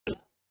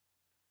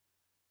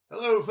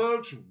Hello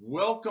folks,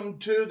 welcome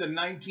to the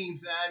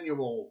 19th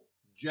annual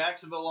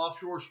Jacksonville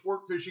Offshore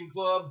Sport Fishing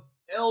Club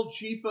El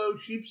Cheapo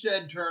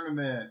Sheepshead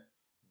Tournament,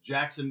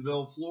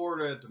 Jacksonville,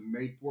 Florida at the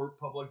Mayport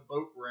Public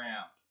Boat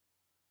Ramp.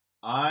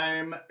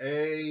 I'm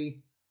a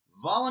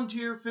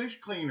volunteer fish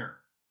cleaner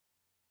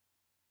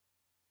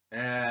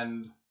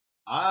and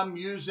I'm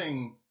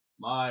using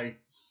my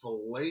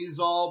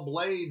Filletzall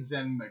blades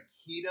and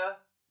Makita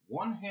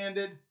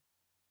one-handed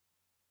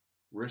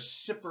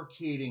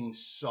reciprocating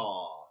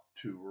saw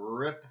to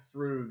rip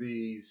through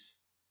these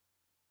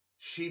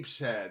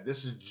sheepshead.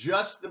 This is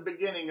just the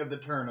beginning of the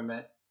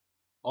tournament.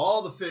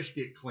 All the fish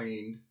get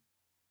cleaned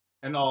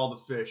and all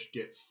the fish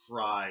get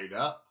fried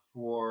up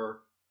for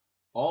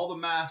all the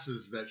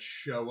masses that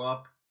show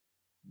up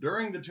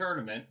during the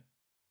tournament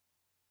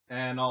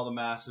and all the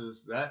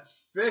masses that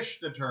fish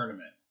the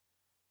tournament.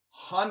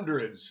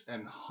 Hundreds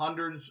and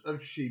hundreds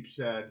of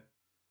sheepshead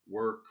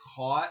were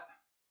caught.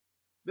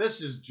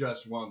 This is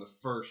just one of the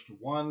first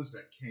ones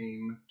that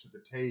came to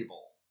the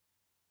table.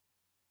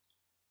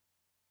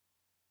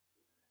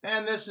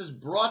 And this is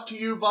brought to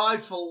you by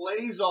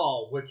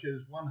Filletzall, which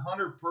is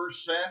 100%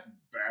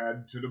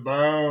 bad to the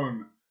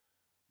bone.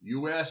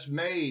 US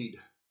made.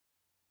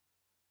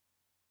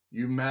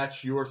 You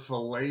match your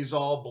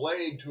Filletzall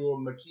blade to a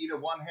Makita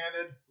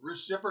one-handed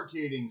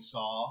reciprocating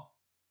saw,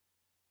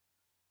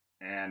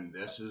 and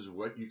this is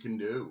what you can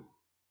do.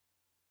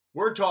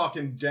 We're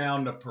talking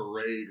down to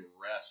parade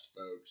rest,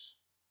 folks.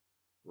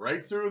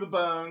 Right through the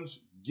bones.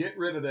 Get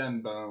rid of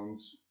them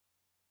bones.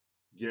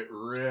 Get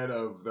rid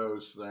of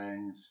those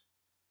things.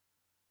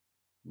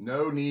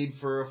 No need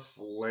for a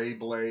fillet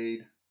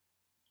blade,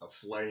 a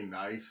fillet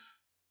knife.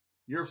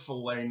 Your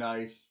fillet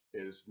knife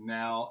is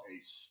now a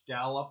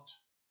scalloped,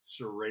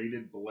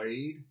 serrated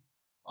blade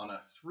on a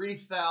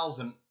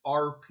 3000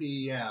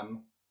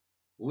 RPM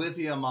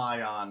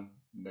lithium-ion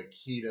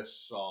Makita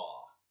saw.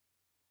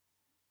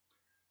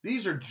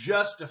 These are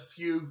just a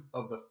few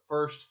of the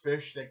first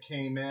fish that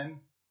came in.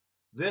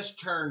 This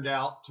turned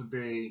out to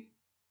be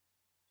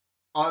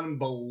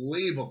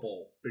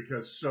unbelievable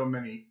because so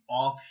many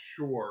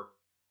offshore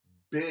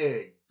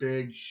big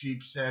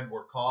sheepshead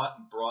were caught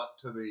and brought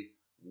to the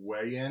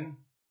weigh-in.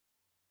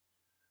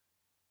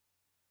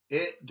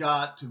 It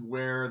got to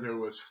where there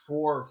was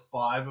 4 or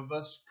 5 of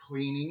us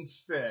cleaning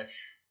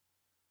fish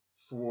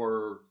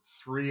for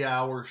 3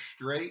 hours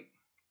straight.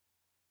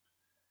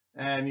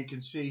 And you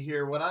can see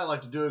here, what I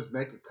like to do is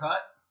make a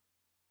cut.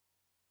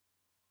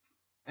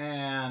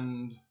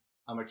 And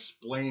I'm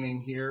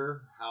explaining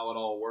here how it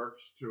all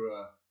works to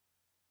a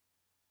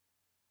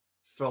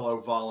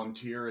fellow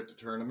volunteer at the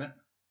tournament.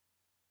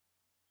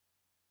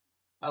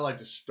 I like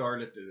to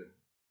start at the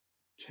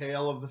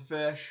tail of the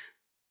fish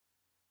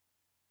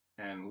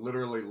and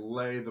literally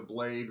lay the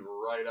blade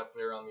right up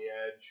there on the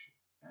edge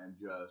and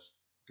just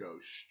go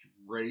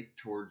straight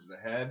towards the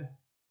head.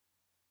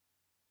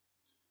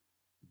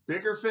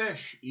 Bigger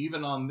fish,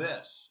 even on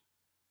this,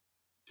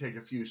 take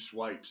a few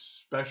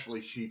swipes,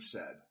 especially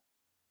sheepshead,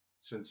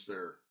 since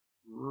they're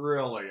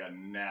really a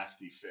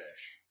nasty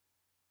fish.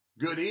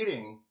 Good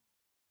eating,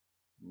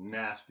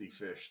 nasty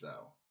fish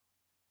though.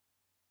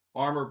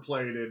 Armor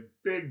plated,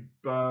 big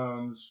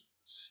bones,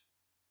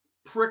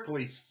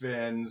 prickly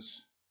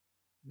fins,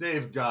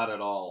 they've got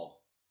it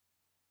all.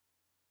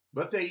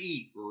 But they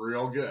eat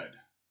real good,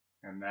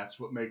 and that's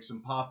what makes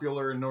them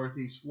popular in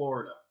Northeast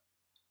Florida.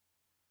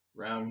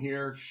 Around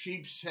here,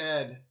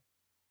 sheepshead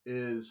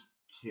is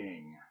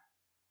king.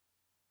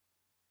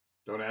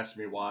 Don't ask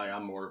me why,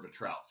 I'm more of a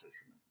trout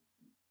fisherman.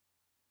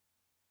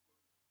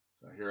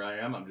 So here I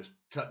am, I'm just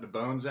cutting the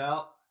bones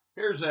out.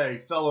 Here's a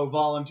fellow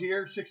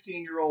volunteer,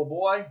 16-year-old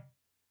boy.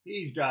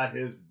 He's got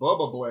his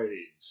Bubba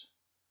blades.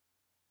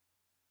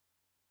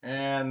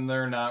 And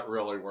they're not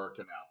really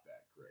working out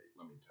that great,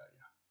 let me tell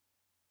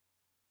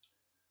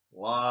you.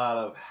 A lot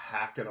of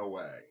hacking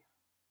away.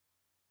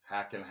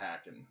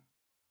 Hacking.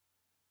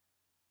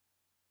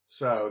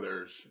 So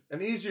there's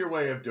an easier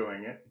way of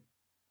doing it.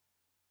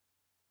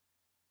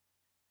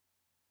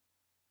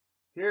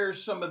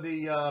 Here's some of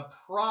the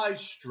prize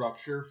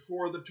structure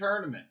for the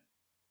tournament.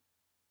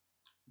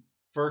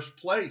 First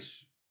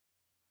place,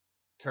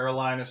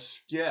 Carolina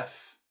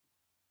skiff.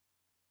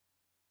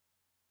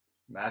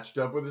 Matched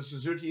up with a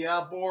Suzuki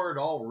outboard,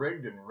 all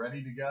rigged and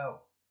ready to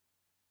go.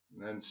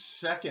 And then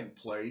second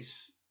place,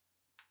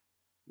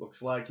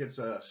 looks like it's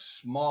a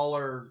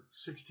smaller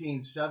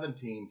 16,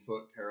 17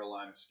 foot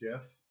Carolina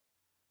skiff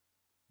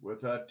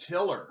with a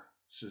tiller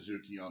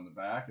Suzuki on the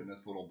back, and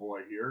this little boy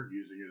here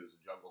using it as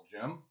a jungle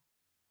gym.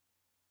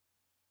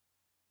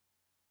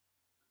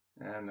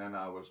 And then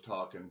I was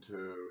talking to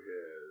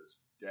his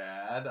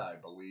dad, I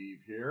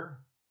believe here,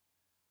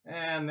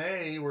 and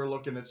they were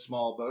looking at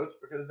small boats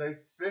because they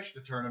fished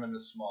a tournament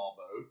in a small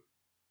boat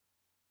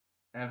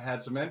and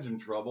had some engine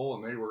trouble,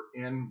 and they were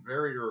in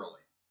very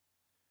early.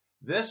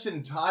 This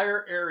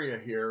entire area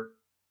here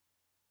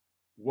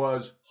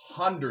was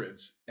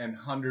hundreds and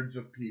hundreds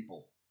of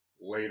people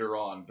later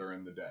on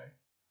during the day,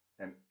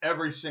 and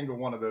every single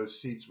one of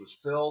those seats was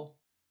filled.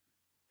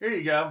 Here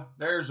you go,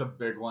 there's a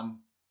big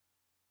one.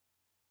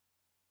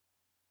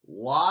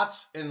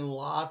 Lots and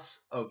lots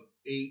of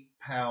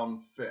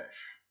 8-pound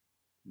fish.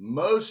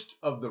 Most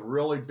of the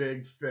really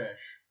big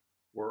fish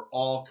were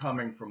all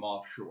coming from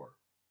offshore.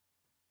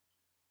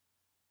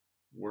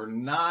 We're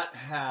not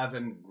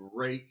having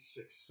great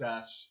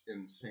success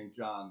in St.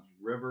 John's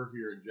River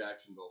here in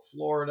Jacksonville,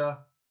 Florida.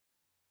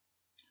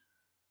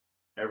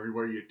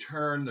 Everywhere you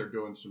turn, they're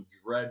doing some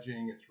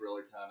dredging. It's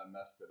really kind of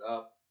messed it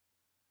up.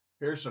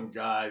 Here's some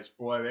guys,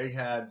 boy, they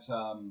had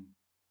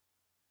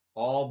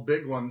all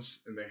big ones,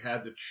 and they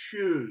had to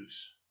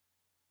choose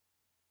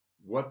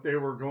what they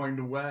were going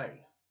to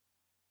weigh.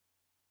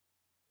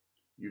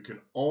 You can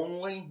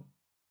only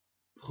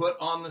put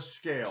on the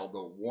scale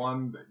the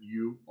one that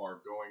you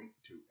are going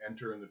to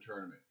enter in the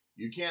tournament.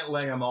 You can't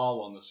lay them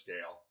all on the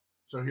scale.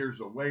 So here's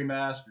the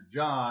weighmaster,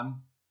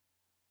 John.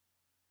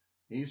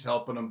 He's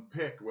helping them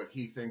pick what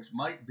he thinks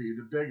might be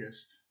the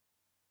biggest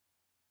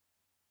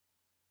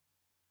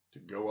to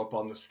go up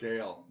on the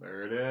scale.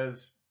 There it is.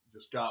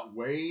 Just got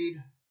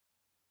weighed.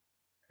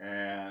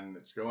 And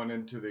it's going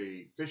into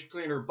the fish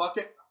cleaner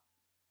bucket.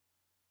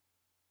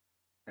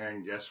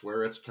 And guess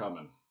where it's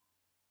coming?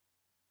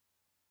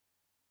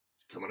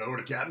 It's coming over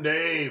to Captain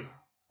Dave.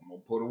 I'm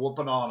going to put a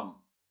whooping on him.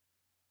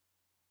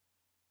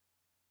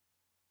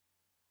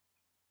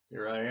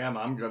 Here I am.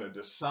 I'm going to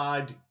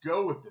decide to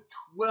go with the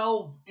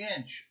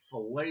 12-inch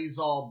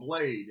Filletzall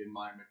blade in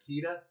my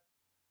Makita,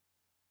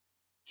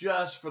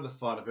 just for the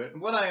fun of it.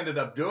 And what I ended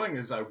up doing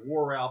is I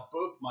wore out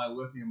both my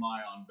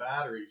lithium-ion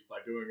batteries by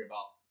doing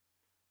about,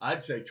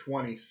 I'd say,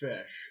 20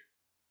 fish.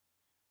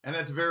 And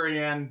at the very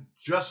end,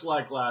 just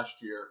like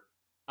last year,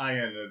 I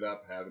ended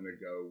up having to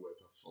go with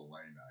a fillet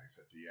knife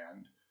at the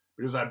end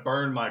because I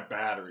burned my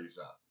batteries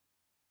up.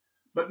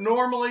 But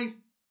normally,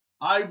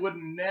 I would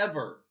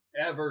never,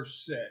 ever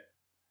sit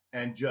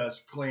and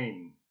just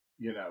clean,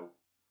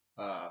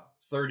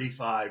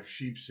 35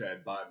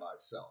 sheepshead by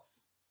myself.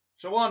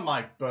 So on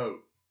my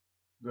boat,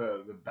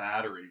 the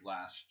battery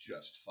lasts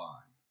just fine.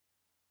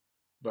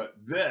 But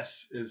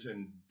this is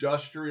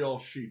industrial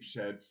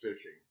sheepshead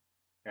fishing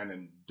and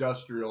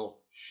industrial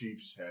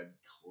sheepshead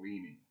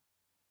cleaning.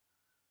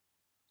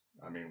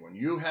 I mean, when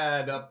you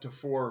had up to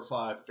 4 or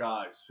 5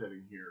 guys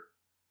sitting here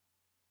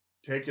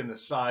taking the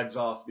sides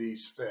off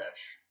these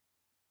fish,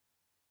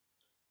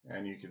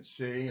 and you can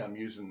see I'm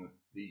using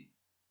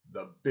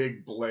the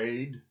big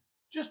blade,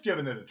 just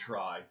giving it a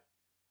try.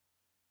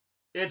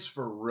 It's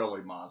for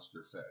really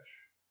monster fish.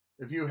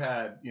 If you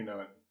had,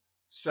 a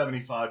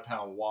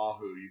 75-pound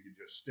wahoo, you could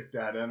just stick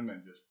that in them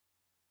and just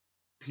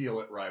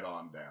peel it right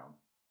on down.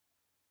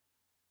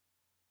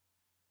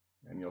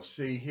 And you'll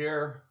see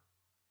here,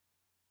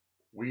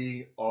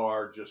 we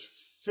are just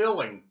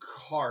filling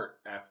cart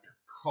after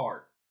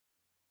cart.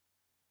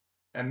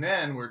 And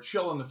then we're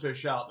chilling the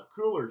fish out in the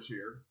coolers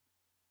here,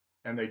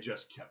 and they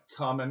just kept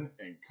coming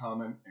and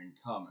coming and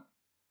coming.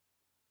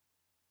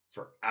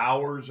 For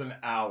hours and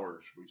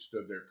hours, we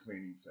stood there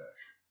cleaning fish.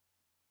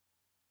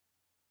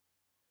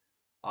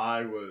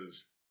 I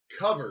was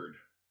covered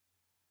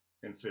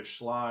in fish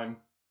slime,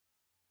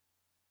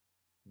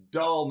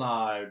 dull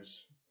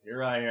knives.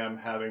 Here I am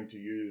having to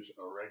use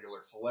a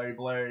regular fillet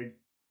blade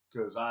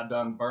because I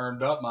done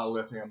burned up my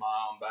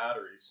lithium-ion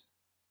batteries.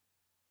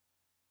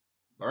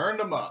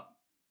 Burned them up.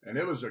 And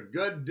it was a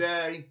good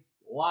day,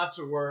 lots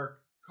of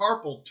work,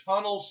 carpal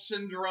tunnel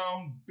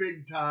syndrome,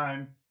 big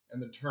time,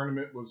 and the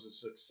tournament was a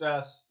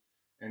success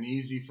and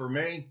easy for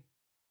me.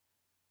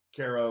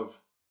 Care of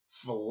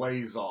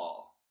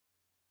Filletzall.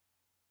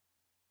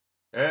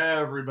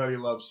 Everybody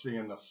loves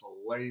seeing the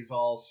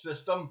Filletzall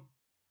system,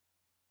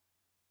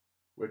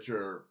 which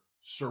are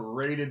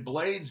serrated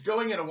blades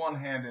going in a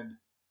one-handed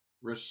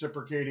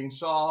reciprocating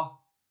saw.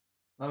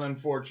 And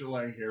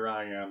unfortunately, here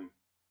I am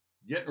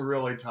getting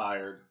really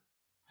tired,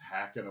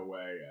 hacking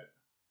away at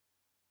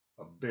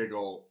a big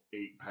old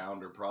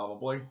 8-pounder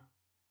probably.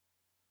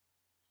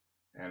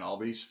 And all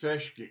these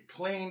fish get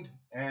cleaned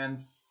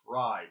and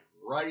fried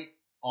right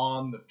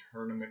on the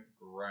tournament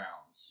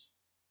grounds.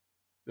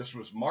 This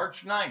was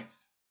March 9th,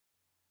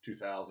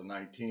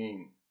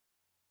 2019,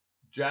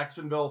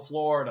 Jacksonville,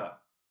 Florida.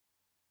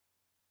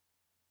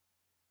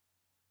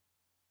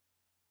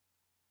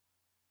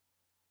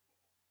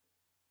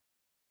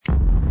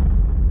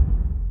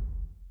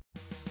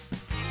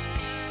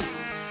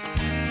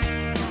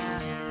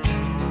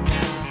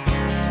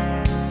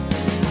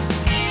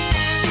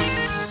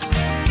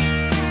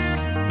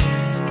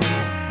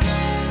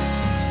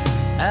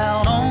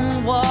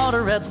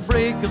 At the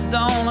break of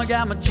dawn, I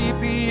got my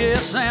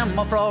GPS and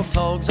my frog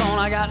togs on.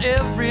 I got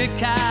every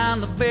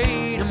kind of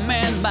bait a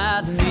man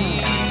might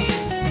need.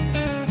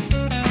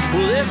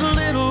 Well, there's a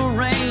little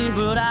rain,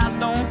 but I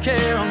don't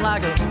care. I'm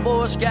like a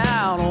Boy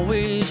Scout,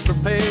 always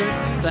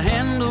prepared to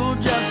handle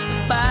just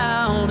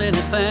about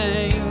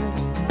anything.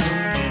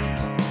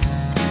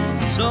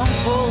 Some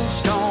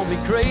folks call me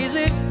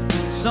crazy,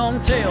 some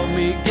tell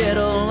me get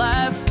a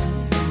life.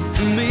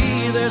 To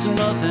me, there's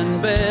nothing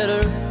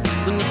better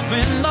than to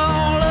spend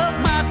all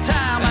of my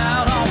time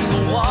out on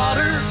the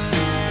water,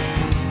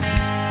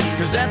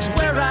 'cause that's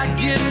where I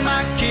get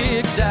my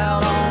kicks,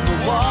 out on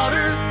the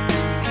water.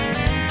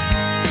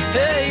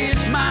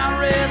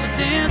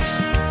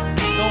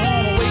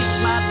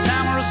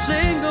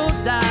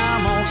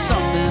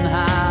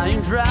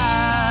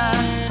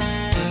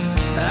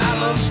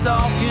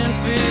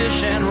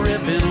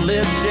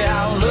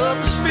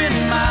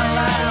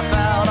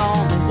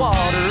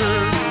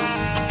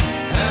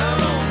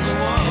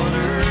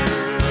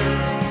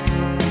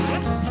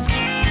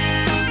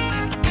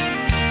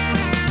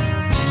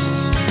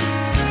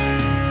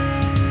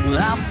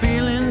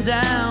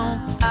 sundown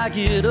down, I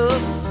get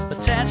up,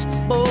 attach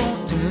the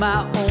boat to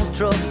my own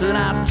truck, then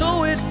I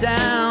tow it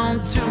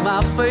down to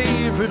my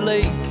favorite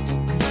lake.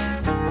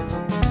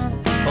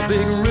 A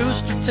big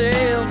rooster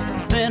tail,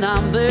 then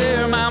I'm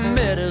there. My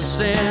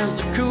medicine's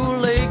the cool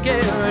lake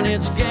air, and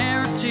it's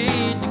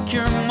guaranteed to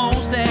cure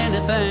most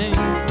anything.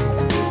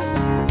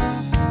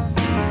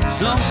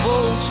 Some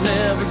folks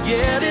never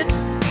get it,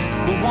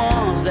 the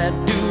ones that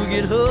do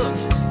get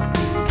hooked.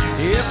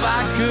 If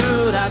I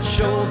could, I'd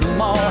show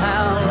them all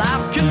how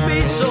life can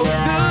be so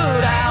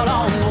good out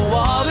on the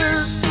water,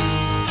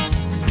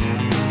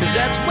 'cause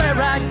that's where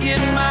I get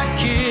my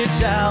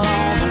kicks, out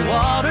on the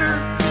water.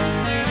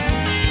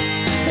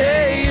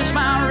 Hey, it's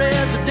my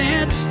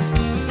residence.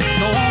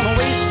 Don't wanna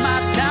waste my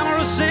time or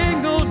a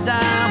single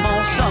dime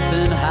on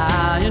something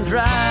high and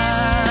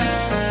dry.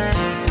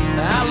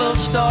 I love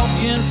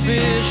stalking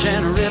fish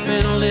and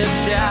ripping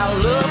lips. Yeah, I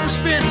love to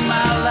spend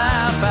my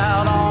life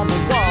out on the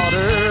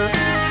water.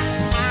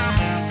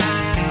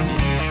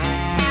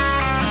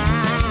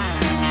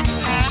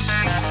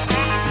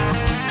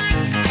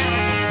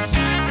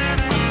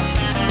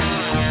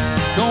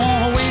 Don't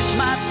wanna waste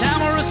my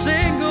time or a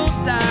single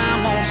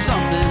dime on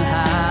something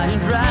high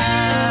and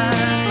dry.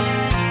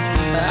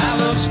 I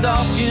love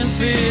stalking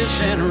fish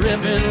and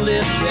ripping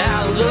lips.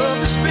 Yeah, I love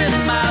to spend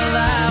my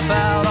life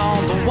out on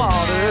the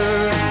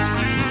water.